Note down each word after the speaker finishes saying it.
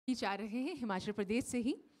जा रहे हैं हिमाचल प्रदेश से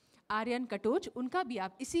ही आर्यन कटोच, उनका भी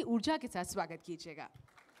आप इसी ऊर्जा के साथ स्वागत कीजिएगा।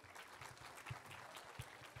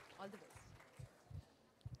 All the best.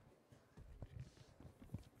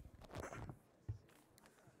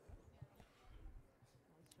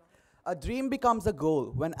 A dream becomes a goal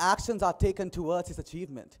when actions are taken towards its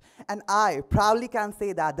achievement. And I proudly can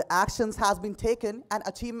say that the actions has been taken and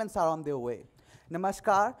achievements are on their way.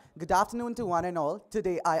 Namaskar, good afternoon to one and all.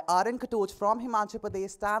 Today, I, Aryan Katoch from Himachal Pradesh,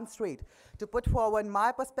 stand straight to put forward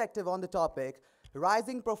my perspective on the topic,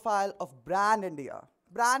 rising profile of Brand India.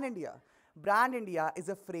 Brand India. Brand India is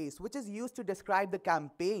a phrase which is used to describe the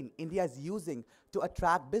campaign India is using to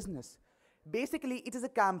attract business. Basically, it is a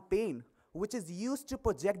campaign which is used to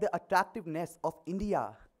project the attractiveness of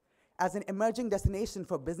India as an emerging destination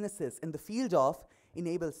for businesses in the field of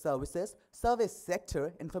enabled services, service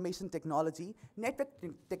sector, information technology, network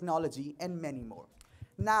technology, and many more.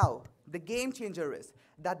 Now, the game changer is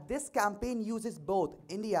that this campaign uses both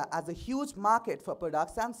India as a huge market for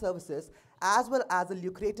products and services as well as a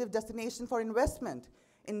lucrative destination for investment.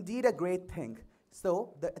 Indeed a great thing.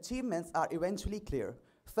 So, the achievements are eventually clear.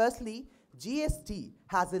 Firstly, GST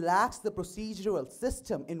has relaxed the procedural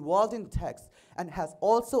system involved in tax and has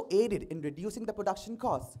also aided in reducing the production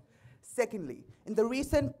costs. Secondly, in the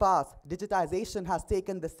recent past, digitization has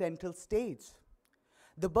taken the central stage.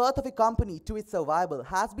 The birth of a company to its survival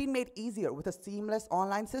has been made easier with a seamless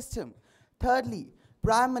online system. Thirdly,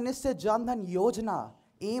 Prime Minister Jan Dhan Yojana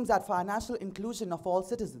aims at financial inclusion of all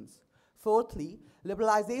citizens. Fourthly,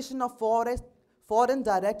 liberalization of foreign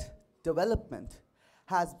direct development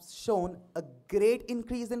has shown a great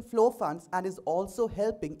increase in flow funds and is also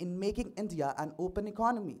helping in making India an open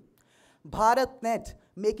economy. BharatNet,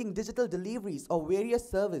 making digital deliveries of various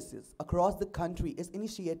services across the country, is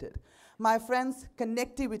initiated. My friends,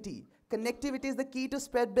 connectivity. Connectivity is the key to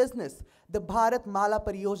spread business. The Bharat Mala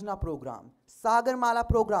Pariyojana program, Sagar Mala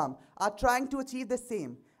program are trying to achieve the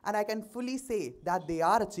same, and I can fully say that they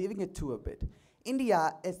are achieving it too a bit.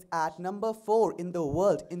 India is at number 4 in the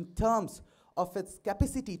world in terms of its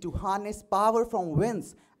capacity to harness power from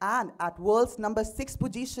winds and at world's number 6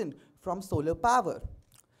 position from solar power.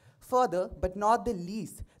 Further, but not the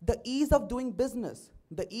least, the ease of doing business.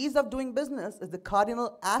 The ease of doing business is the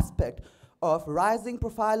cardinal aspect of rising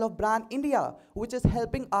profile of Brand India, which is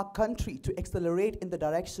helping our country to accelerate in the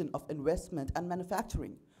direction of investment and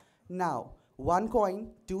manufacturing. Now, one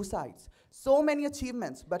coin, two sides. So many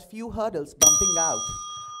achievements, but few hurdles bumping out.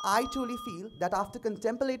 I truly feel that after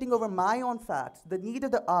contemplating over my own facts, the need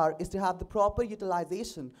of the hour is to have the proper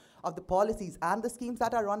utilization of the policies and the schemes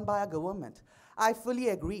that are run by our government. I fully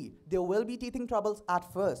agree, there will be teething troubles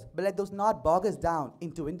at first, but let those not bog us down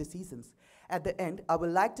into indecisions. At the end, I would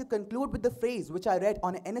like to conclude with the phrase which I read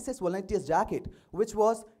on an NSS volunteer's jacket, which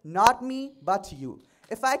was, "Not me, but you."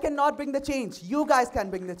 If I cannot bring the change, you guys can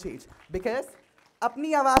bring the change. Because,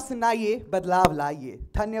 apni आवाज सुनाइए, बदलाव लाइए.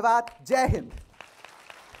 धन्यवाद, जय हिंद.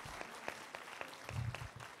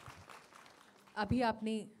 अभी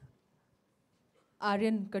आपने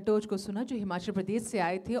आर्यन कटोच को सुना जो हिमाचल प्रदेश से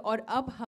आए थे, और अब हम